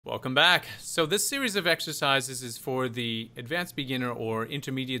Welcome back. So this series of exercises is for the advanced beginner or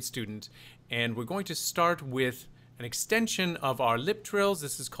intermediate student, and we're going to start with an extension of our lip trills.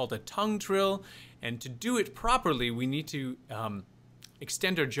 This is called a tongue trill, and to do it properly we need to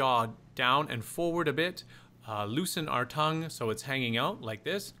extend our jaw down and forward a bit, loosen our tongue so it's hanging out like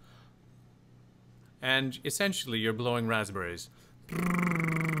this, and essentially you're blowing raspberries.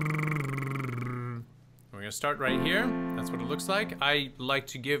 We're going to start right here. That's what it looks like. I like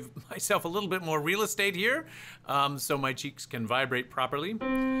to give myself a little bit more real estate here so my cheeks can vibrate properly.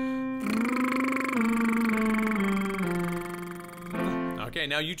 Okay,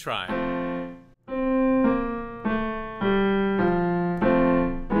 now you try.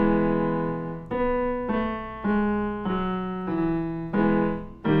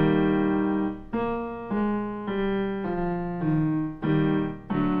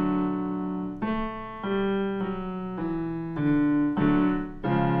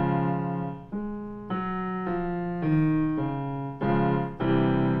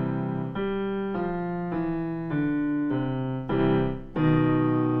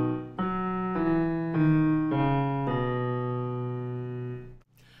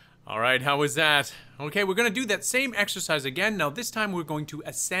 Alright, how was that? Okay, we're going to do that same exercise again. Now this time we're going to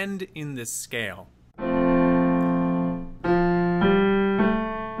ascend in the scale.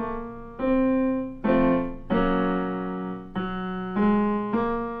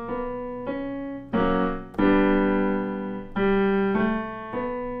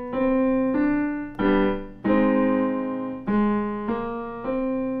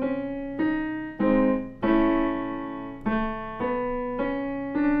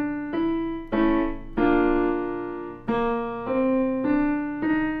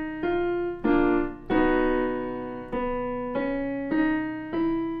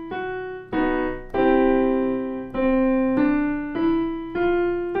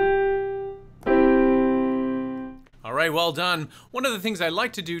 Alright, well done. One of the things I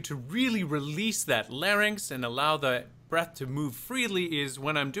like to do to really release that larynx and allow the breath to move freely is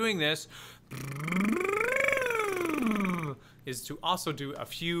when I'm doing this, is to also do a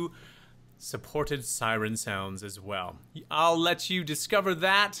few supported siren sounds as well. I'll let you discover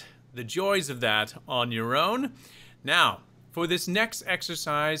that, the joys of that, on your own. Now, for this next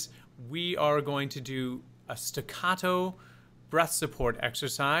exercise, we are going to do a staccato breath support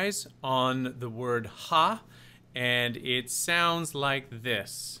exercise on the word ha. And it sounds like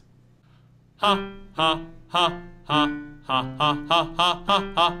this. Ha, ha, ha, ha, ha, ha, ha, ha,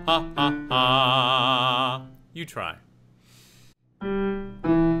 ha, ha, ha, ha. You try.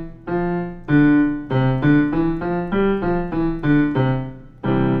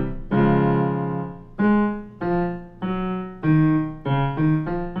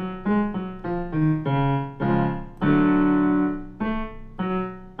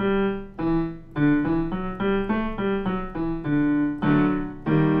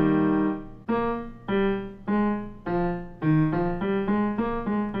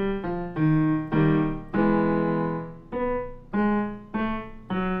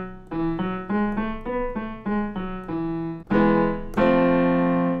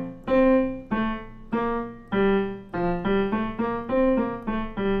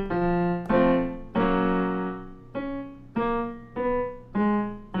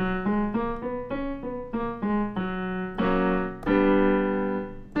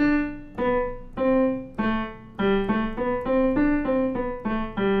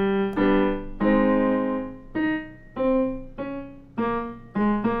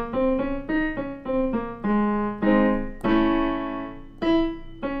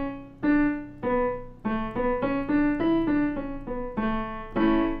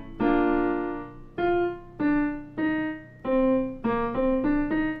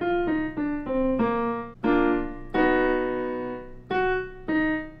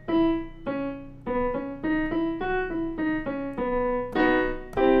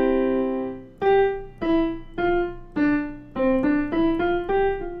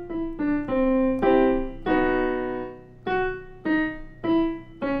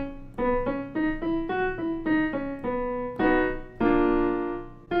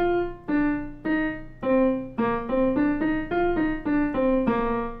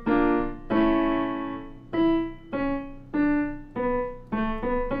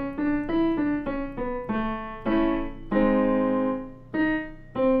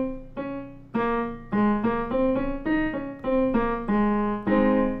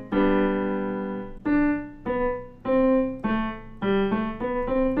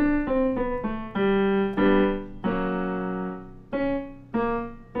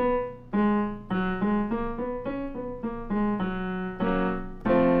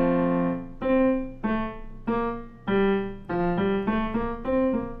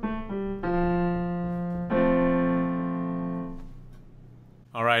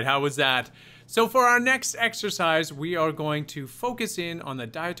 right, how was that? So for our next exercise, we are going to focus in on the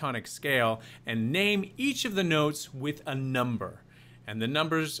diatonic scale and name each of the notes with a number. And the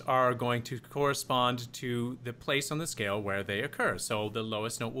numbers are going to correspond to the place on the scale where they occur. So the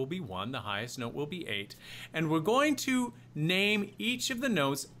lowest note will be 1, the highest note will be 8. And we're going to name each of the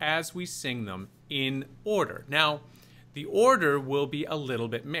notes as we sing them in order. Now, the order will be a little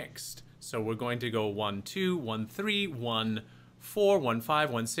bit mixed. So we're going to go 1, 2, 1, 3, 1, 4, 1, 5,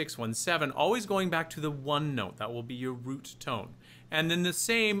 1, 6, 1, 7, always going back to the 1 note. That will be your root tone. And then the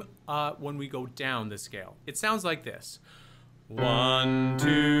same when we go down the scale. It sounds like this. 1,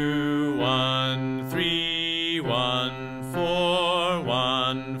 2, 1, 3, 1, 4,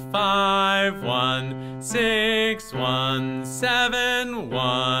 1, 5, 1, 6, 1, 7,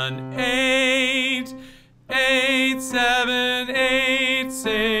 1, 8, 8, 7, 8,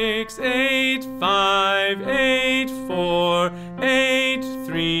 6, 8, 5, 8, 4, 8,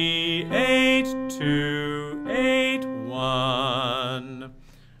 3, 8, 2, 8, 1.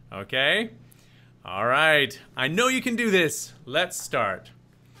 Okay? All right. I know you can do this. Let's start.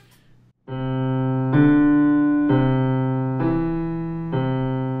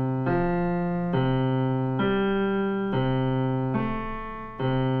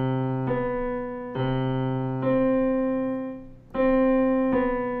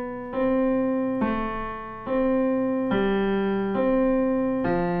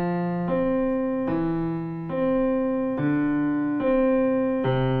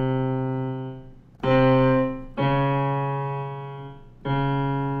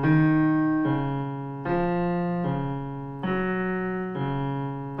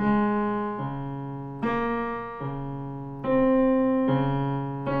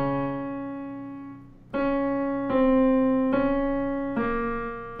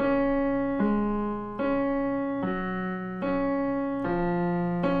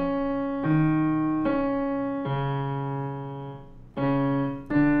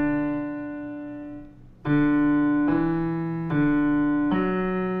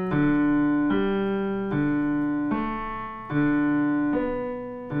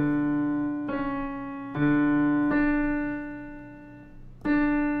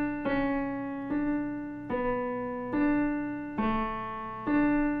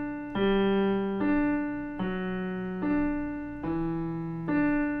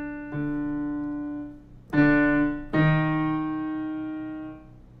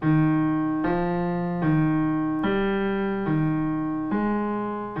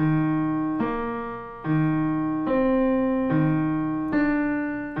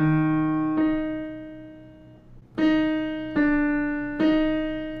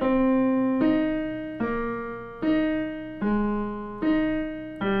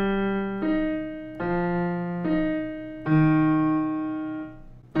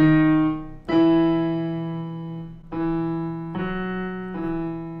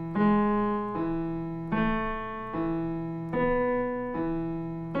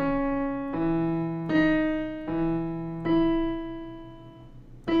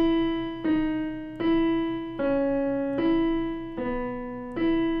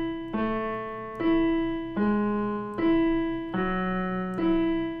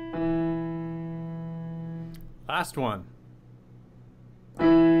 Last one.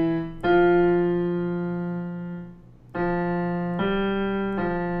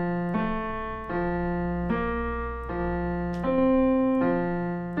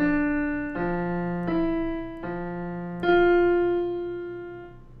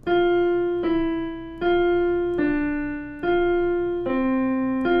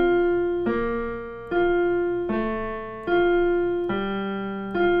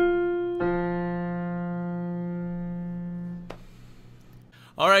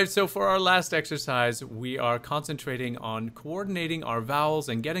 All right, so for our last exercise, we are concentrating on coordinating our vowels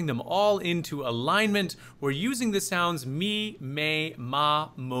and getting them all into alignment. We're using the sounds me, me, ma,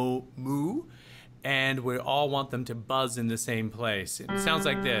 mo, mu, and we all want them to buzz in the same place. It sounds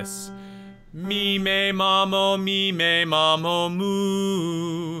like this. Me, me, ma, mo, me, me, ma, mo,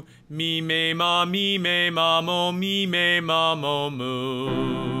 mu. Me, me, ma, mo, me, me, ma, mo,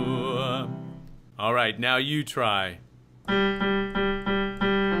 mu. All right, now you try.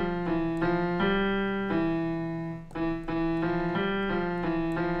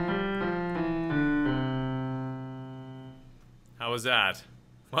 How was that?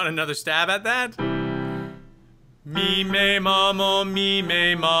 Want another stab at that? Me, me, ma, mo, me,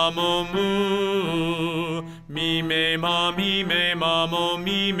 me, ma, mo, mu. Me, me, ma, mo,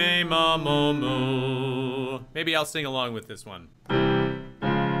 me, me, ma, mo, mu. Maybe I'll sing along with this one.